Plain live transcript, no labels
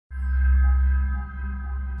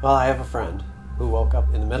Well, I have a friend who woke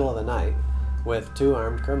up in the middle of the night with two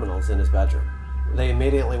armed criminals in his bedroom. They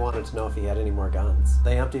immediately wanted to know if he had any more guns.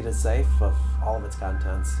 They emptied his safe of all of its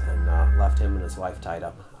contents and left him and his wife tied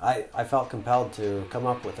up. I felt compelled to come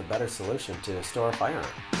up with a better solution to store a firearm.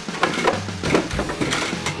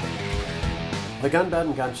 The gun bed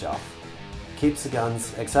and gun shelf keeps the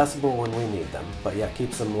guns accessible when we need them, but yet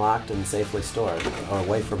keeps them locked and safely stored, or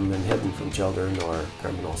away from and hidden from children or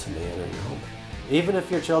criminals who may enter your home. Even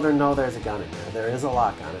if your children know there's a gun in there is a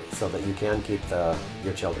lock on it so that you can keep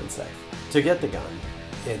your children safe. To get the gun,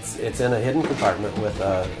 it's in a hidden compartment with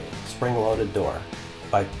a spring-loaded door.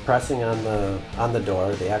 By pressing on the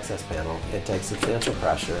door, the access panel, it takes substantial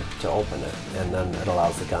pressure to open it, and then it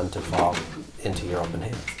allows the gun to fall into your open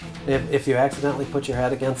hands. If you accidentally put your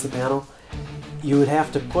head against the panel, you would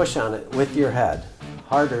have to push on it with your head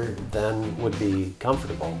harder than would be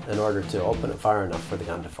comfortable in order to open it far enough for the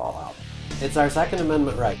gun to fall out. It's our Second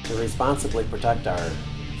Amendment right to responsibly protect our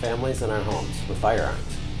families and our homes with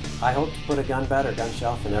firearms. I hope to put a gun bed or gun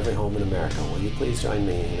shelf in every home in America. Will you please join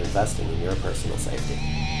me in investing in your personal safety?